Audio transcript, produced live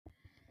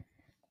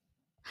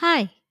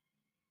Hi,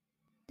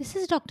 this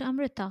is Dr.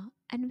 Amrita,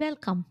 and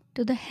welcome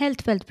to the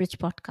Health Wealth Bridge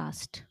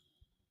podcast.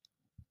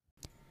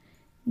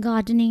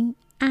 Gardening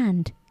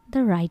and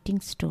the writing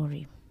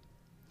story.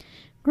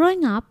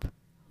 Growing up,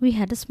 we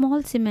had a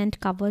small cement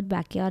covered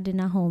backyard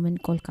in our home in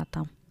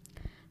Kolkata.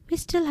 We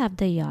still have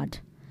the yard.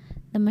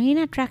 The main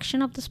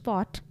attraction of the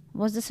spot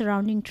was the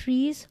surrounding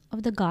trees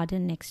of the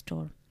garden next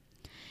door.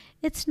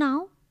 It's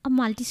now a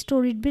multi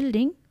storied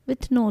building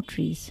with no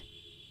trees.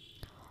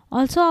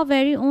 Also, our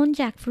very own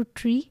jackfruit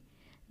tree.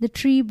 The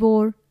tree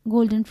bore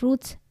golden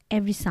fruits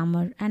every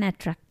summer and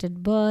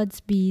attracted birds,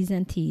 bees,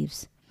 and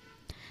thieves.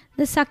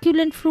 The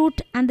succulent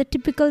fruit and the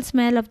typical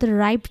smell of the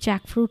ripe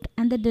jackfruit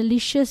and the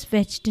delicious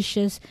veg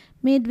dishes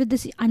made with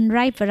this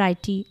unripe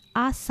variety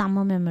are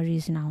summer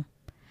memories now.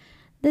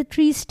 The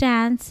tree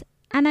stands,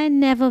 and I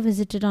never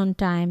visited on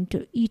time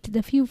to eat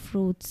the few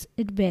fruits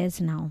it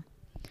bears now.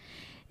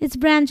 Its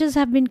branches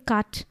have been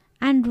cut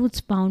and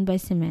roots bound by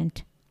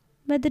cement,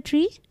 but the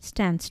tree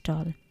stands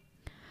tall.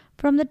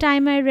 From the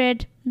time I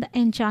read The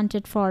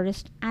Enchanted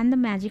Forest and The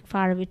Magic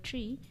Faraway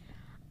Tree,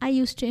 I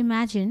used to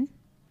imagine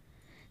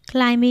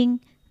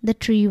climbing the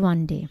tree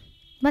one day,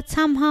 but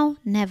somehow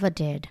never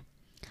dared.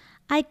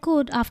 I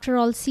could, after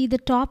all, see the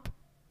top.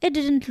 It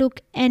didn't look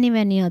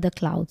anywhere near the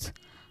clouds,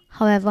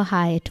 however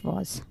high it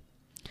was.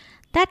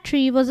 That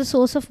tree was the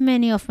source of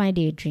many of my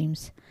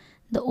daydreams.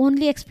 The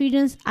only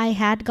experience I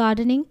had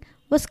gardening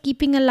was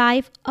keeping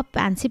alive a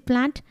pansy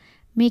plant,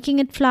 making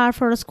it flower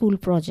for a school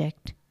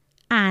project,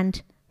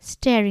 and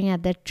staring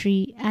at that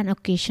tree and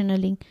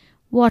occasionally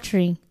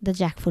watering the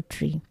jackfruit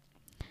tree.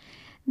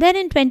 Then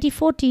in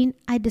 2014,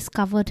 I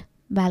discovered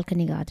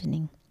balcony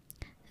gardening.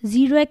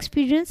 Zero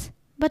experience,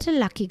 but a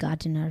lucky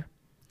gardener.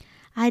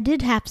 I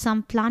did have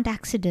some plant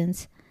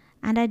accidents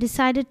and I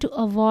decided to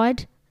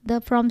avoid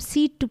the from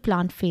seed to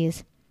plant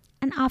phase,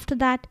 and after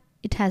that,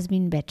 it has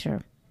been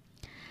better.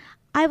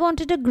 I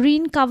wanted a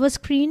green cover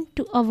screen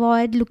to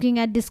avoid looking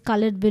at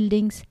discolored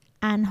buildings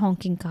and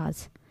honking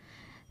cars.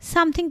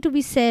 Something to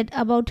be said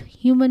about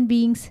human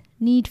beings'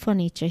 need for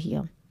nature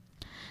here.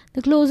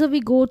 The closer we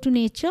go to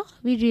nature,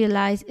 we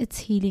realize its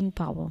healing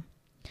power.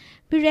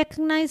 We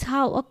recognize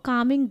how a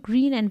calming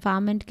green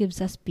environment gives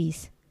us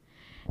peace.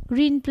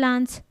 Green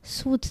plants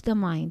soothe the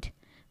mind,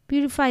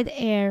 purify the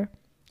air,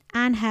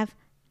 and have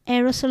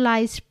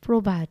aerosolized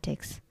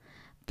probiotics.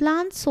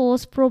 Plant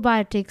source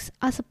probiotics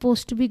are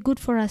supposed to be good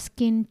for our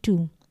skin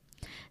too.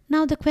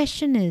 Now the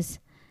question is,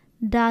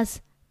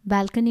 does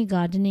balcony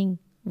gardening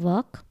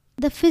work?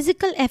 The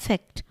physical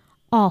effect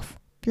of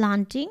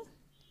planting,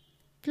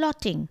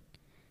 plotting,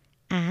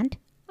 and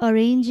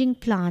arranging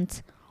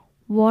plants,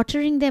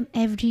 watering them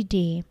every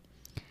day,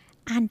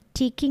 and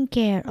taking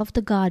care of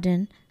the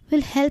garden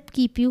will help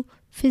keep you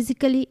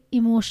physically,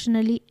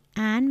 emotionally,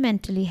 and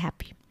mentally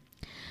happy.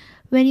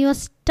 When you are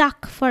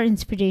stuck for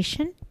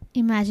inspiration,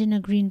 imagine a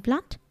green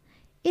plant.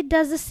 It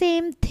does the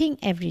same thing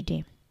every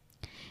day.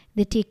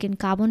 They take in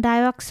carbon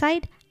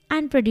dioxide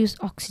and produce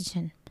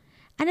oxygen.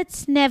 And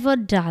it's never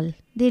dull.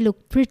 They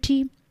look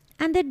pretty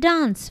and they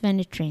dance when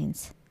it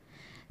rains.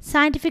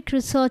 Scientific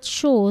research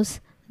shows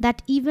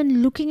that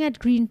even looking at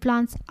green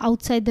plants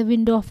outside the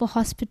window of a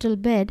hospital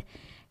bed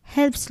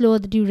helps lower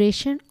the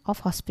duration of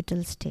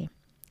hospital stay.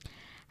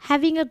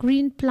 Having a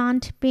green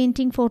plant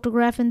painting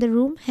photograph in the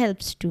room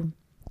helps too.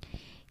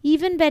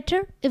 Even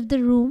better if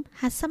the room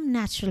has some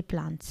natural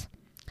plants.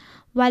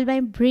 While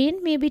my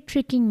brain may be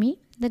tricking me,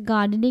 the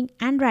gardening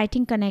and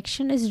writing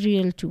connection is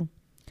real too.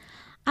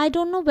 I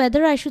don't know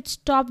whether I should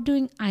stop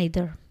doing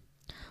either,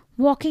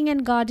 walking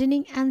and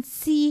gardening, and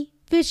see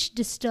which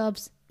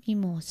disturbs me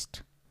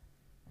most.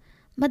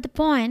 But the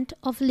point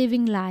of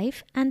living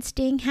life and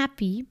staying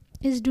happy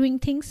is doing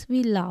things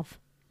we love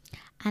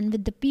and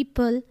with the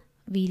people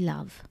we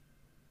love.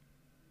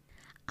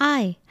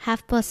 I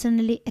have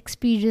personally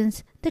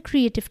experienced the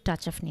creative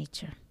touch of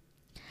nature.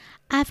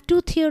 I have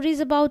two theories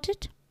about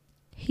it.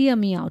 Hear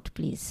me out,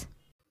 please.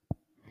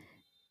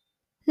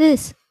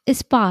 This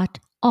is part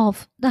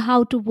of the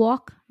How to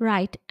Walk,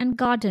 Write, and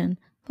Garden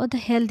for the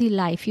Healthy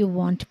Life You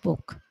Want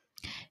book.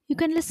 You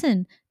can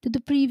listen to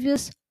the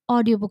previous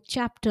audiobook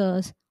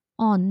chapters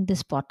on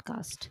this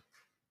podcast.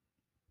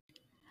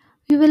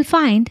 You will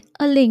find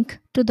a link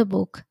to the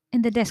book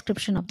in the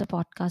description of the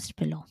podcast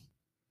below.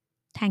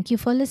 Thank you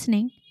for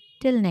listening.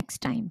 Till next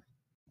time.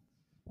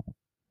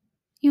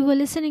 You were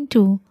listening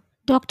to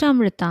Dr.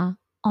 Amrita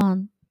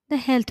on the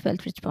Health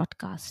Wealth Rich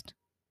podcast.